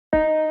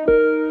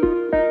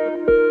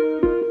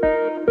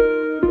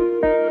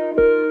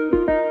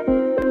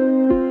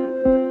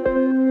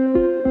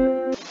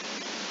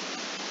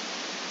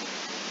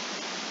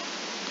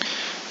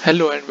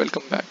Hello and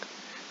welcome back.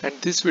 And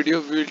this video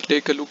we will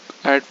take a look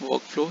at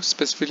workflow,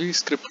 specifically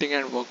scripting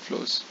and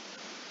workflows.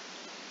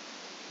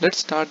 Let's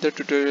start the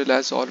tutorial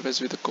as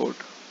always with the code.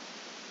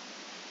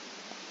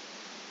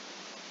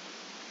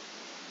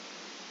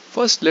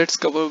 First, let's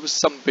cover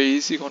some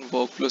basic on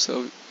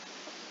workflows.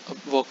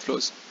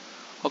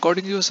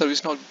 According to your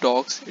Servicenow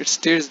docs, it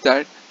states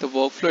that the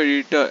workflow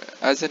editor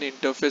as an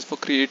interface for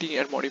creating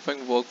and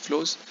modifying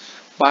workflows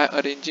by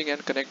arranging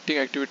and connecting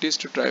activities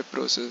to drive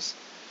process.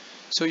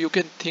 So you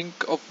can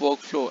think of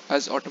workflow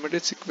as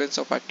automated sequence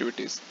of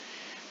activities,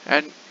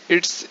 and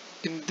it's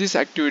in this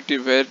activity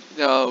where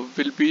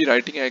we'll be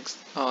writing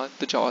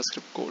the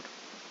JavaScript code.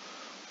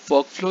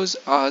 Workflows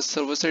are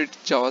server-side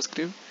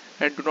JavaScript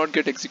and do not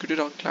get executed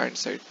on client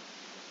side.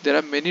 There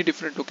are many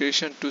different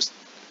locations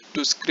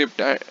to script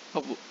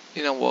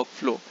in a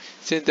workflow,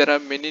 since there are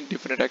many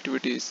different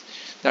activities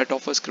that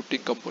offer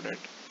scripting component.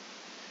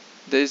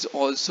 There is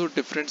also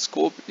different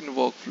scope in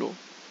workflow.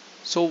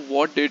 So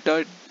what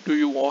data do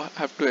you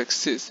have to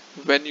access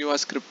when you are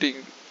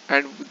scripting,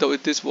 and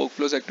this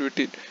workflows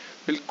activity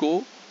will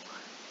go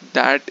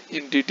that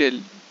in detail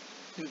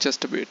in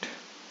just a bit.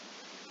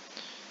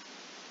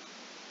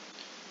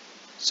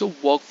 So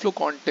workflow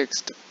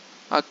context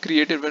are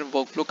created when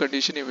workflow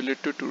condition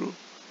evaluated to true.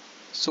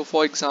 So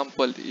for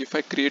example, if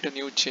I create a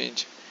new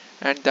change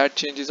and that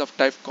change is of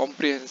type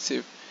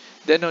comprehensive,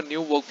 then a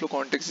new workflow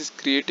context is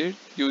created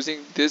using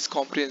this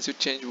comprehensive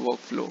change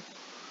workflow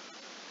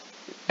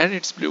and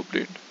its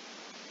blueprint.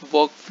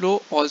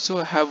 Workflow also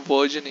have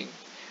versioning,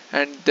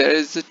 and there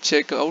is a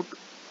checkout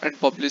and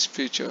publish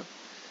feature.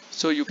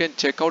 So you can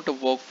check out a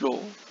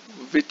workflow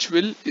which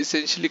will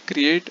essentially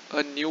create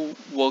a new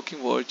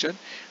working version,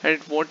 and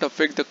it won't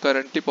affect the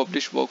currently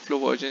published workflow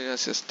version in a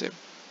system.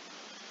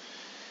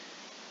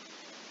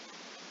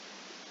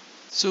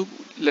 So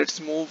let's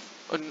move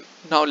on.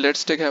 Now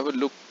let's have a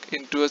look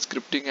into a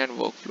scripting and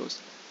workflows.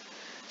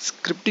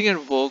 Scripting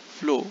and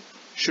workflow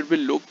should be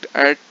looked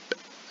at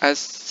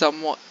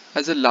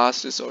as a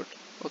last resort.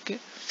 Okay,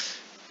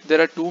 there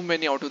are too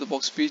many out of the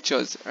box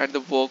features, and the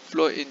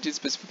workflow engine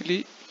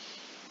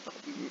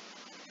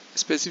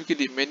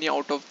specifically many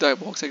out of the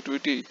box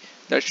activity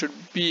that should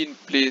be in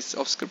place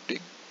of scripting.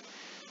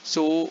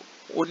 So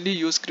only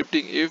use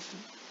scripting if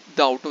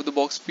the out of the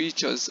box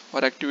features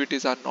or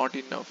activities are not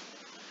enough.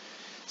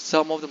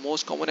 Some of the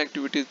most common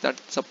activities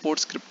that support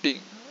scripting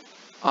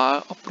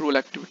are approval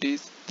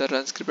activities, the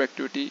run script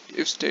activity,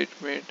 if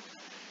statement,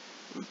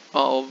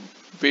 uh,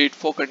 wait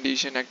for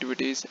condition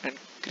activities, and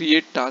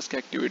create task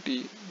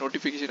activity,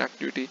 notification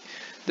activity,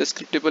 the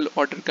scriptable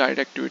order guide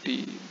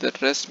activity, the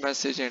rest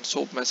message and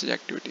soap message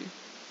activity.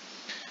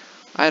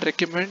 I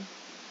recommend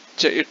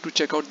to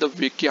check out the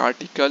wiki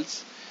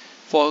articles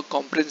for a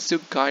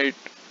comprehensive guide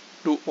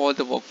to all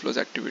the workflows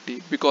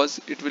activity, because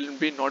it will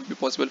not be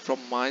possible from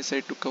my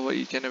side to cover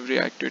each and every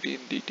activity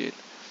in detail.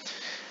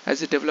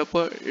 As a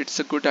developer, it's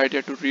a good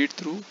idea to read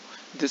through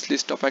this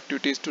list of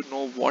activities to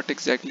know what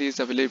exactly is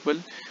available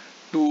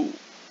to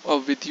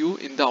with you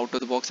in the out of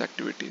the box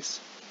activities.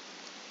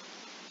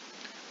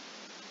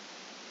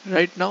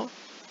 Right now,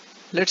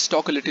 let's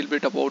talk a little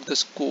bit about the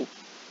scope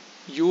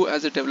you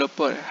as a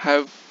developer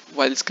have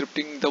while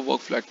scripting the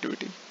workflow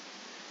activity.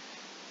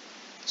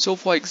 So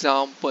for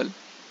example,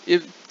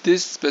 if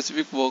this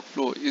specific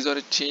workflow is on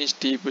a change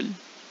table,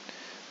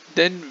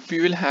 then we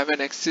will have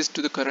an access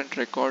to the current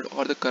record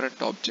or the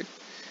current object.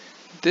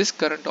 This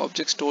current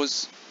object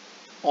stores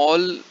all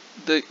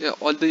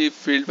the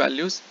field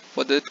values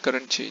for the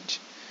current change.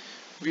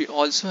 We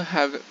also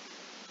have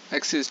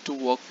access to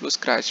workflow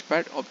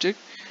scratchpad object,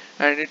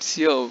 and it's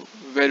here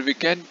where we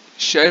can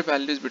share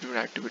values between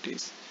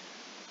activities.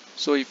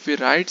 So if we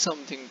write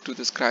something to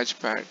the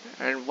scratchpad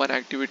and one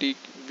activity,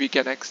 we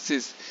can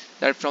access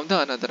that from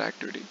the another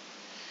activity.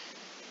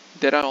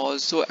 There are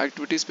also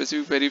activity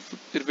specific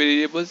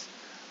variables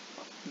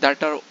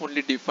that are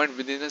only defined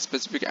within a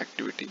specific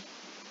activity.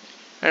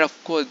 And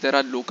of course, there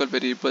are local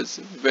variables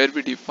where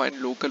we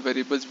define local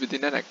variables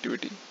within an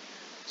activity.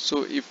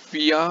 So if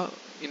we are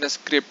in a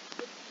script,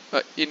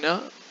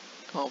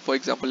 for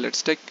example,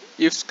 let's take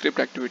if script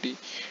activity,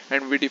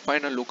 and we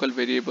define a local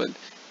variable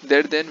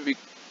there, then we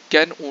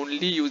can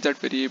only use that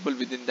variable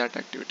within that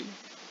activity.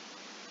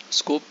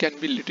 Scope can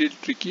be little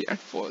tricky at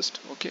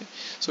first. Okay,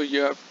 so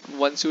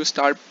once you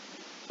start,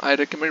 I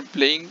recommend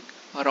playing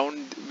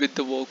around with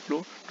the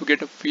workflow to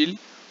get a feel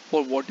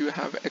for what you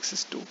have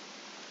access to.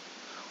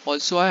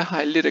 Also, I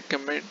highly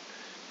recommend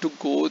to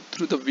go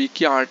through the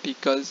wiki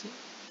articles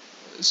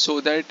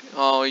so that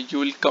you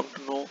will come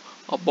to know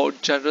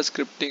about general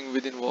scripting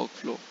within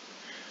workflow.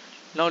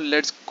 Now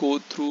let's go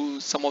through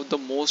some of the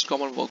most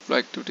common workflow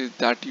activities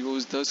that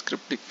use the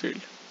scripting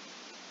field.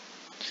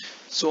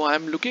 So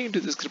I'm looking into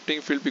the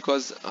scripting field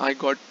because I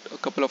got a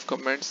couple of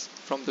comments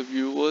from the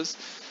viewers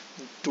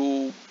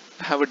to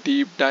have a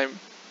deep dive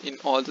in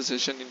all the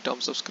session in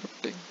terms of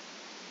scripting.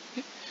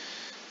 Okay.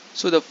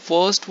 So the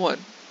first one,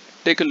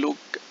 take a look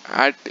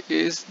at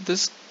is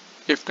this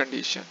if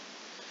condition.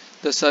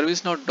 The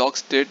Servicenow docs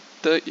state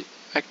the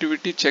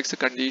activity checks a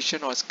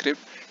condition or script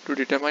to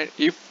determine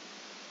if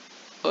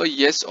a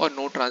yes or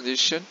no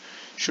transition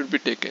should be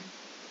taken.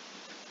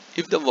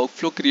 If the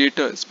workflow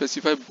creator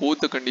specify both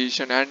the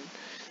condition and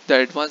the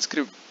advanced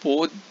script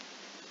both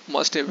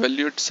must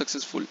evaluate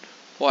successful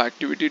for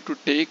activity to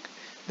take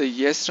the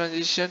yes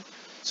transition,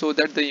 so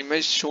that the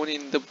image shown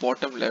in the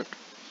bottom left.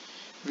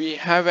 We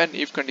have an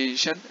if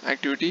condition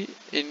activity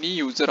any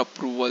user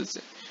approvals,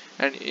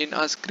 and in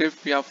our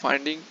script we are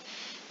finding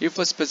if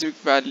a specific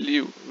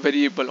value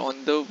variable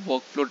on the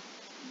workflow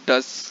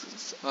does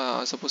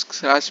suppose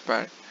scratch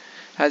pad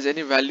has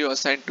any value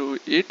assigned to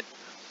it.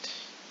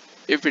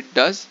 If it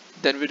does,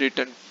 then we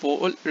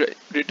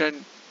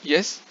return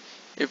yes.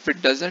 If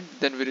it doesn't,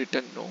 then we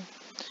return no.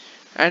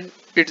 And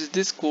it's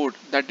this code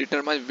that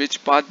determines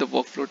which path the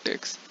workflow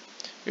takes.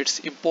 It's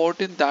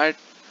important that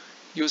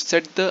you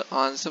set the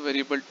answer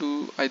variable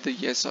to either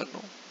yes or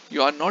no.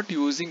 You are not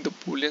using the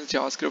boolean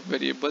javascript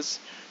variables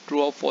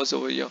true or false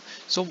over here.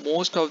 So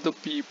most of the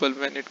people,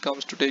 when it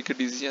comes to take a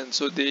decision,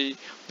 so they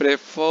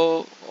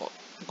prefer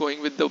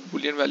going with the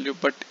boolean value.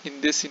 But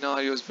in these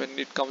scenarios, when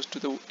it comes to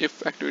the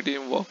if activity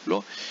in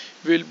workflow,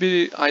 will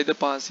be either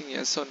passing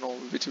yes or no,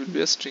 which will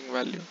be a string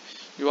value.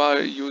 You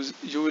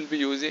will be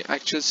using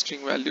actual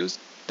string values,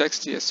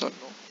 text yes or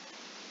no.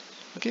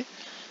 Okay,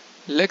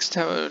 let's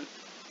have a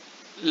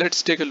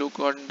let's take a look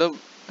on the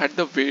at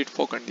the wait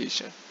for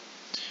condition.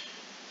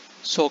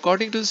 So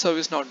according to the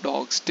Servicenow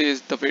doc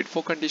states the wait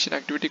for condition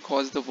activity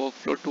causes the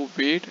workflow to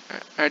wait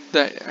at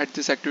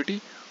this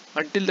activity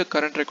until the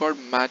current record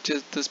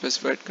matches the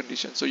specified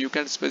condition. So you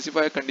can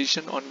specify a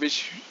condition on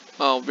which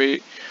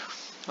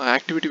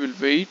activity will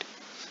wait.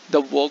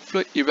 The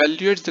workflow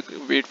evaluates the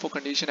wait for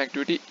condition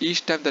activity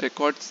each time the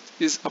record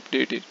is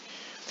updated.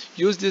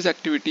 Use this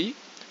activity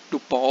to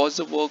pause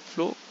the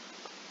workflow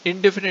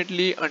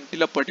indefinitely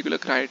until a particular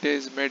criteria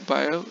is met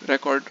by a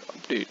record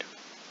update.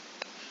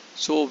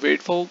 So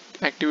wait for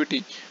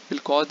activity will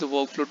cause the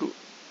workflow to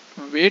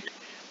wait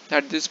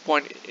at this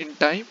point in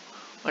time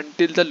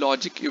until the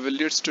logic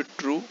evaluates to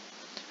true,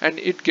 and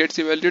it gets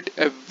evaluated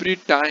every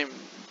time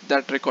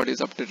that record is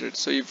updated.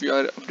 So if you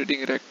are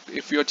updating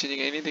if you are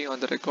changing anything on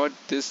the record,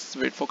 this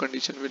wait for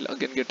condition will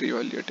again get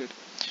evaluated.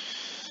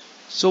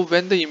 So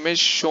when the image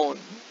shown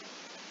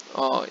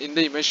in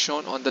the image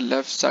shown on the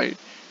left side,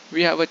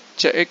 we have a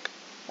check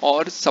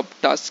or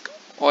subtask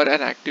or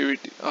an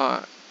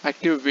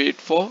active wait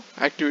for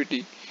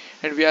activity,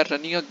 and we are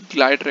running a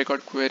glide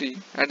record query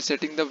and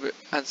setting the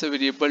answer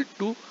variable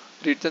to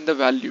return the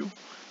value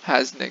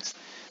has next.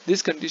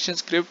 This condition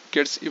script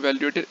gets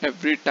evaluated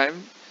every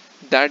time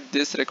that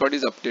this record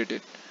is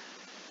updated.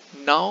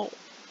 Now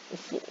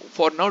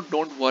for now,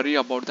 don't worry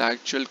about the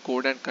actual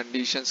code and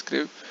condition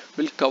script.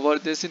 We'll cover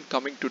this in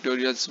coming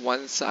tutorials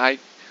once I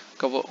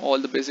cover all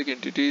the basic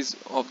entities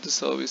of the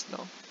service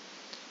now.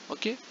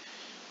 Okay,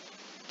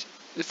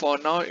 for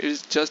now it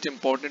is just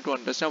important to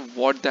understand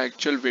what the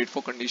actual wait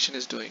for condition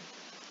is doing.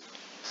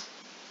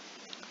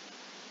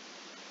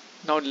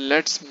 Now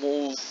let's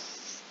move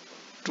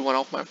to one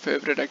of my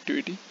favorite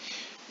activity.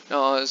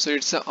 So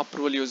it's an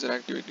approval user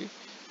activity.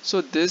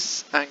 So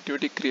this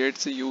activity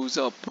creates a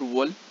user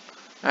approval,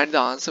 and the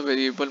answer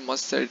variable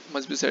must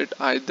be set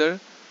either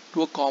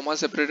to a comma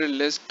separated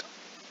list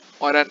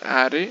or an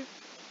array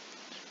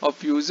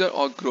of user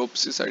or group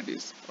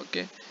IDs.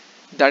 Okay,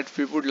 that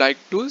we would like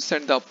to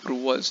send the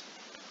approvals.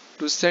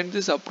 To send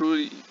this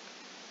approval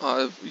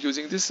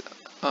using this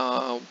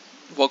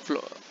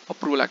workflow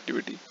approval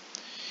activity,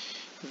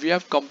 we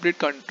have complete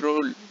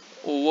control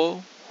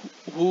over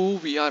who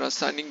we are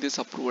assigning this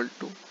approval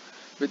to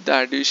with the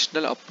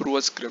additional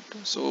approval script.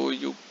 So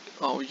you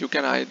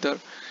can either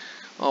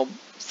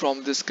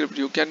from the script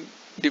you can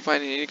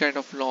define any kind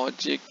of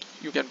logic.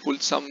 You can pull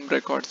some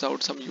records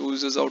out, some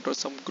users out, or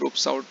some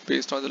groups out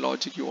based on the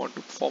logic you want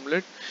to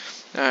formulate,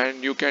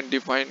 and you can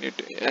define it,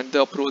 and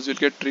the approvals will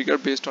get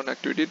triggered based on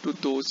activity to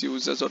those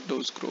users or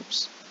those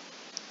groups.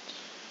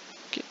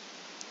 Okay,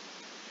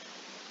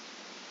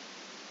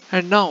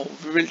 and now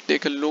we will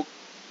take a look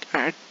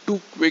at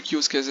two quick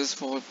use cases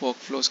for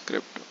workflow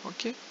script.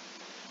 Okay,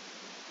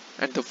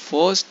 and the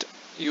first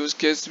use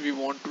case, we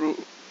want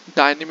to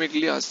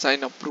dynamically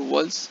assign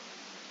approvals.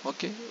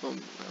 Okay,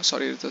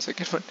 sorry, the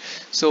second one.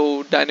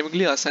 So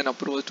dynamically assign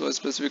approvals to a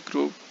specific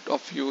group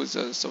of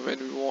users. So when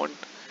we want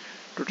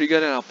to trigger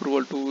an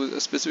approval to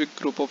a specific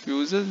group of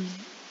users,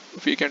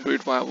 we can do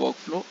it via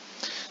workflow.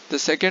 The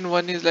second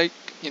one is like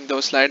in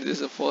the slide, this is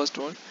the first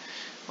one.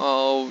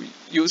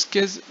 Use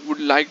case would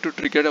like to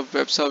trigger a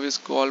web service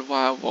call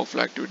via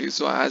workflow activity.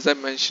 So as I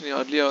mentioned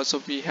earlier,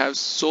 also we have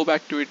SOAP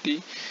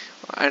activity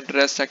and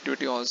REST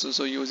activity also.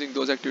 So using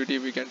those activity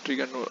we can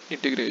trigger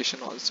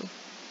integration also.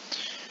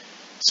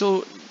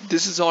 So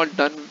this is all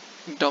done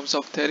in terms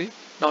of theory.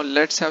 Now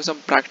let's have some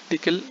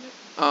practical.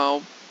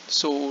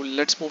 So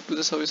let's move to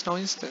the ServiceNow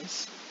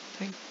instance.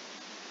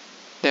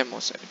 Demo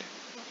side.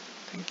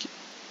 Thank you.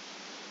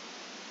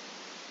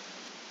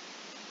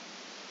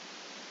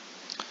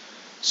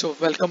 So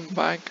welcome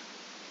back.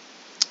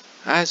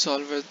 As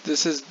always,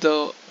 this is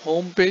the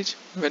home page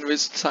when we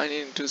sign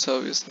into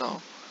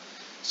ServiceNow.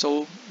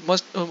 So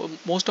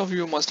most of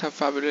you must have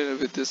familiar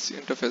with this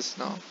interface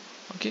now.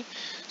 Okay,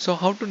 so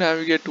how to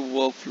navigate to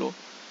workflow?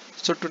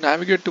 So to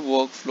navigate to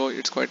workflow,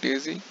 it's quite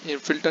easy. In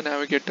filter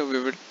navigator,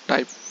 we will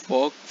type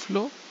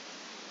workflow,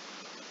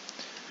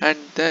 and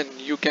then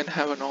you can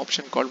have an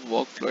option called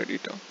workflow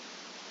editor.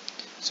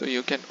 So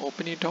you can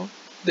open it out.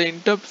 The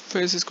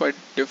interface is quite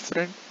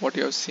different what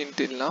you have seen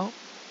till now.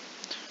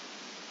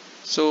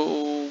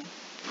 So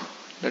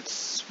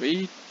let's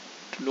wait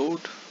to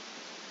load.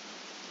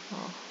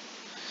 Uh,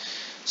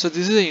 so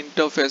this is the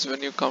interface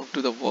when you come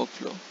to the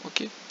workflow.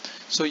 Okay,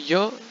 so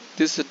here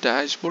this is a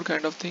dashboard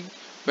kind of thing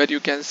where you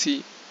can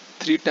see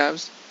three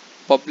tabs.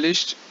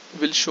 Published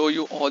will show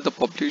you all the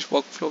published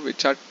workflow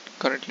which are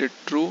currently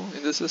true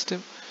in the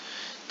system.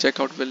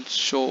 Checkout will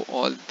show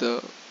all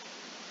the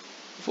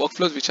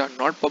workflows which are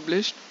not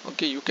published.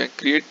 Okay, you can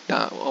create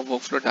a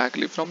workflow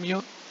directly from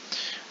here.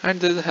 And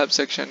there is a help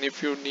section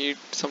if you need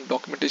some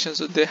documentation,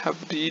 so they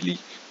have really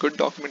good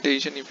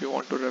documentation if you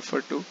want to refer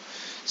to,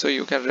 so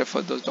you can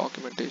refer those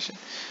documentation.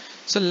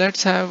 So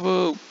let's have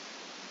a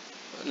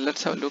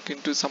look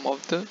into some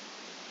of the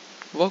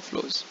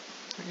workflows.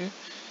 Okay,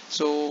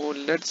 so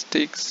let's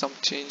take some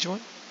change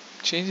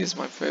is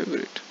my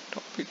favorite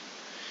topic,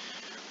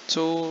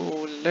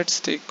 so let's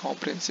take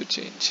comprehensive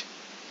change.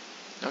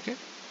 Okay,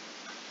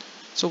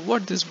 so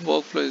what this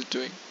workflow is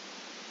doing,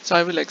 so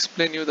I will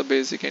explain you the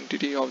basic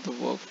entity of the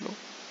workflow.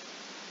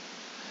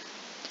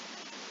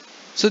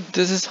 So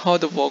this is how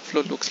the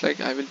workflow looks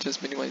like. I will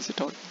just minimize it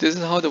out. This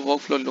is how the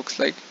workflow looks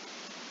like.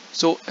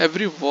 So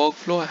every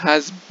workflow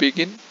has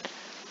begin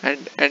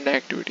and end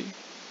activity.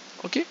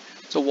 Okay,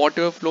 so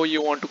whatever flow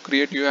you want to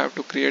create, you have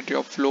to create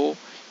your flow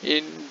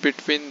in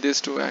between these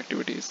two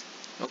activities.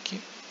 Okay,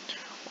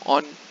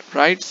 on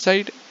right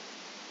side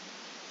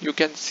you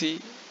can see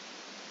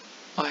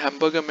a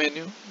hamburger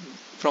menu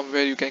from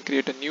where you can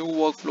create a new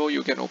workflow.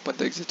 You can open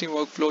the existing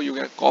workflow, you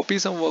can copy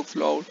some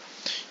workflow out,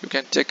 you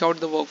can check out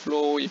the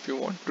workflow. If you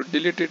want to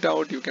delete it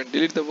out, you can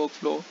delete the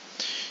workflow,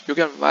 you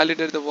can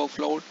validate the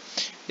workflow out.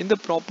 In the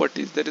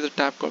properties there is a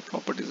tab called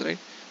properties, right?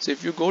 So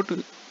if you go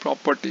to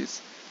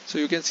properties, so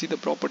you can see the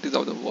properties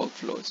of the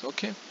workflows.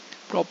 Okay,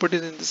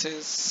 properties in the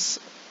sense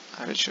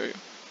I will show you,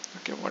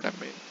 okay, what I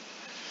mean.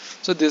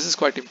 So this is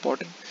quite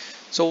important.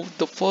 So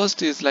the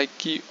first is like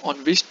key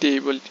on which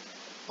table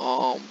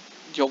um,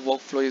 your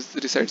workflow is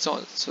resides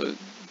on. So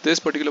this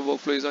particular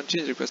workflow is on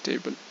change request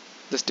table.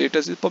 The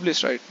status is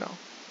published right now.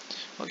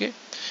 Okay,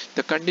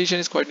 the condition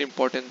is quite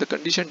important. The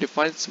condition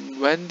defines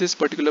when this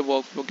particular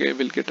workflow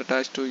will get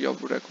attached to your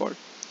record.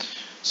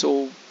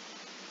 So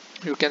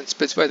you can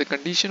specify the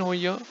condition over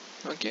here.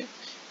 Okay,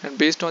 and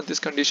based on this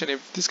condition,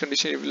 if this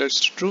condition is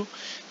true,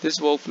 this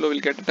workflow will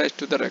get attached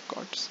to the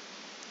records.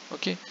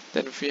 Okay,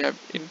 then if we have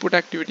input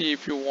activity,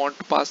 if you want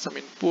to pass some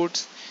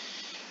inputs,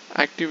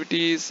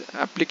 activities,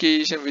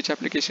 application, which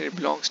application it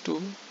belongs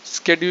to,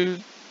 schedule,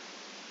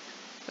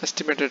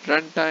 estimated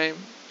runtime,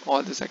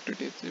 all these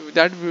activities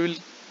that we will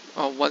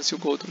once you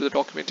go through the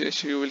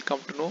documentation you will come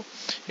to know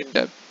in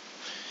depth.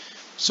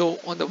 So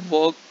on the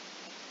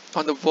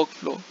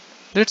workflow,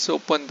 let's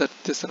open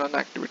this run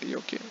activity.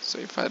 Okay, so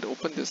if I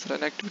open this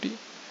run activity,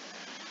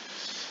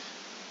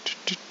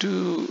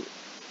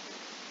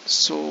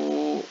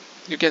 so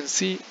you can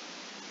see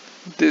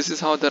this is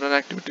how the run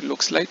activity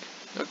looks like.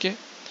 Okay,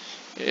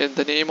 in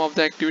the name of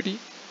the activity,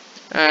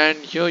 and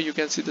here you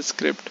can see the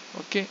script.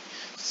 Okay,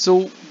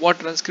 so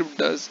what run script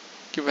does,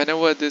 okay,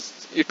 whenever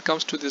it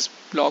comes to this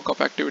block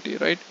of activity,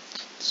 right,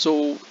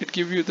 so it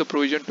gives you the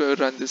provision to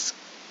run this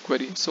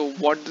query. So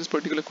what this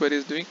particular query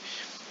is doing,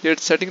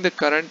 it's setting the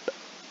current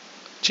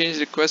change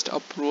request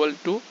approval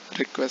to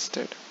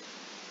requested.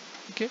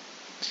 Okay,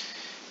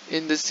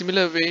 in the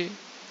similar way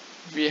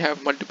we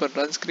have multiple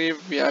run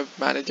script, we have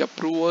manage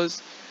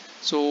approvers.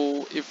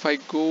 So if I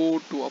go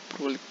to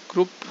approval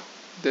group,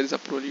 there is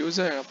approval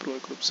user and approval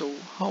group. So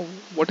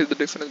what is the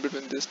difference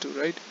between these two,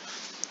 right?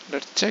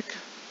 Let's check.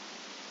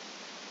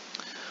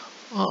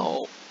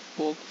 Oh,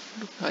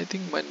 I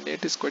think my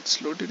net is quite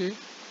slow today.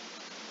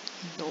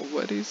 No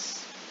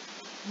worries,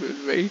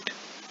 we'll wait.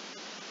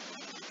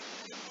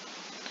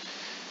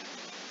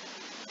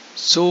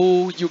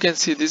 So you can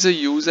see this is a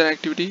user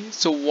activity.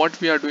 So what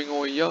we are doing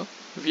over here,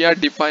 we are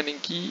defining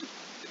key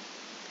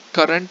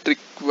current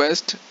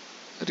request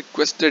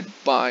requested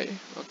by.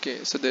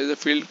 Okay, so there is a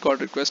field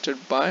called requested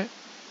by.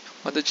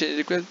 On the change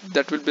request,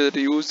 that will be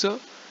the user,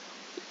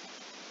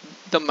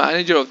 the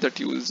manager of that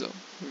user.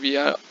 We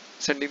are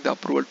sending the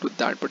approval to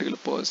that particular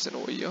person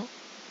over here.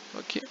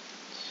 Okay,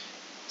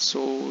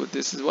 so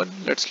this is one.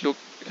 Let's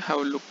have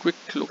a quick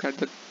look at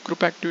the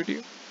group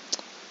activity.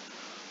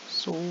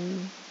 So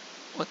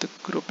on the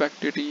group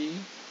activity,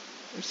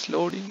 it's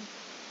loading.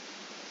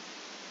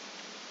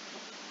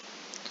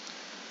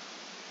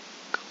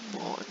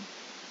 Come on,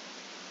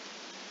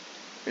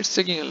 it's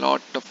taking a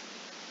lot of,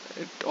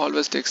 it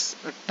always takes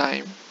a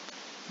time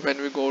when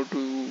we go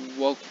to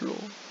workflow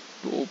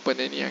to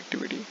open any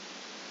activity.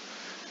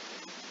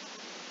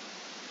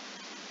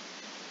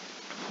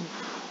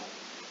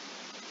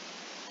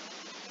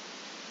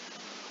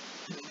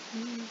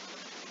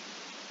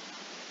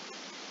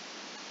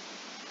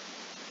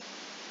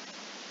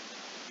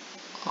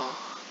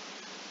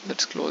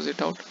 Let's close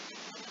it out.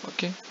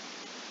 Okay,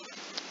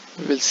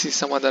 we will see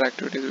some other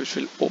activities which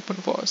will open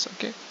for us.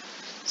 Okay,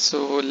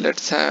 so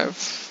let's have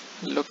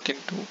look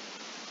into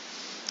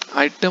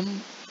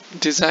item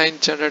design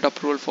generate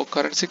approval for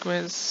current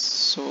sequence.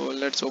 So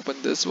let's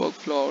open this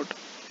workflow out.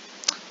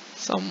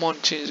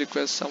 Someone change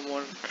request,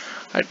 someone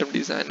item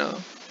designer.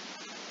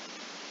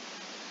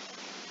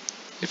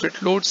 If it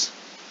loads,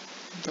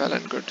 well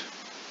and good.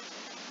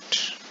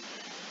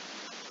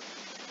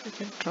 You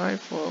can try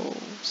for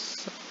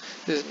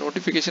this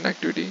notification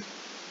activity.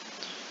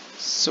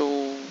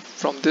 So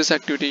from this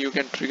activity you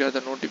can trigger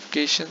the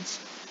notifications.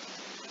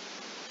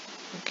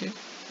 Okay,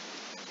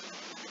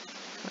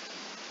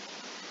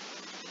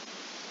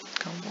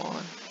 come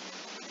on.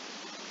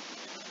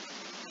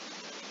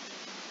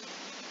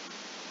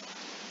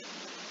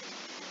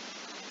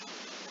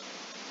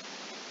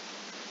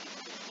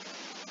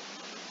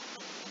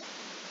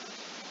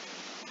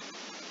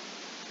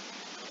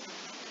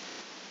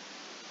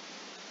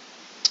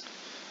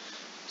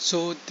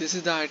 So this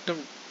is the item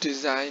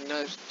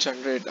designer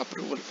generate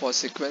approval for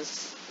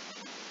sequence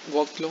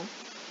workflow.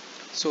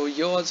 So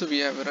here also we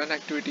have a run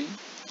activity.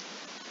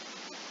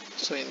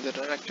 So in the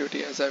run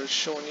activity, as I've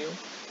shown you,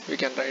 we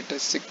can write a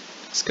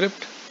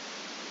script.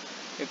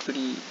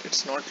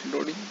 It's not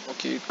loading.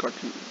 Okay,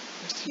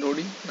 it's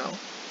loading now.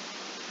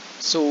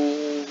 So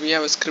we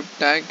have a script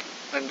tag.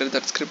 Under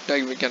that script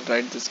tag we can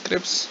write the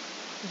scripts,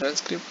 run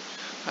script.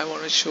 I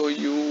want to show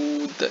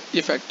you the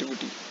if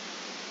activity.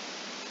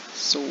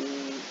 So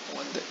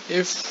on the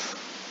if,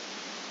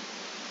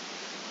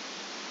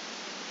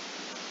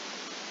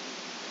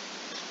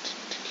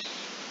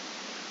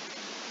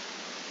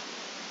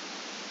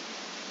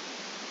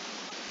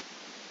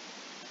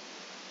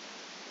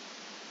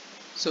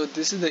 so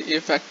this is the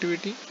if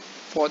activity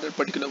for that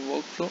particular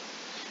workflow,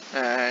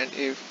 and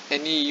if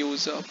any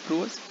user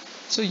approves.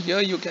 So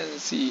here you can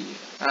see,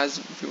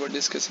 as we were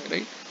discussing,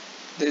 right,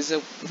 there is a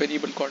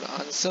variable called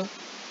answer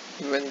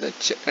when the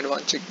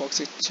advanced checkbox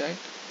is checked,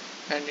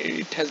 and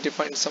it has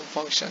defined some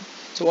function.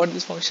 So what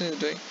this function is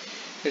doing,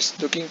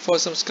 it's looking for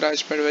some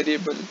scratchpad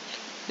variable.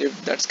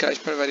 If that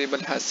scratchpad variable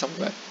has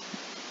somewhere,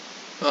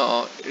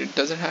 it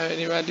doesn't have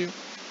any value,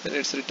 then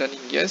it's returning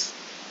yes,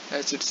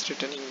 as it's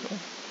returning no.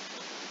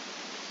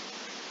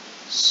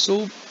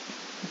 So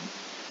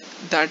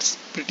that's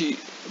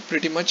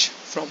pretty much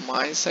from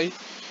my side.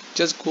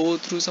 Just go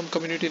through some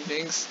community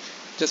links,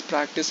 just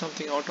practice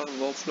something out on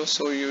workflow,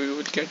 so you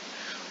will get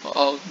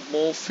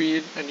more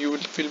feel and you will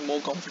feel more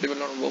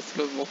comfortable on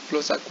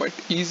workflows are quite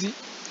easy,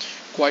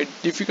 quite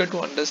difficult to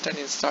understand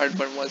in start,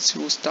 but once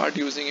you start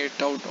using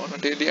it out on a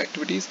daily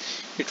activities,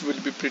 it will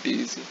be pretty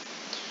easy.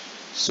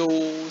 So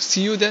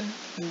see you then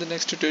in the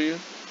next tutorial.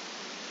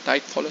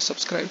 Like, follow,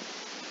 subscribe.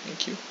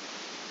 Thank you.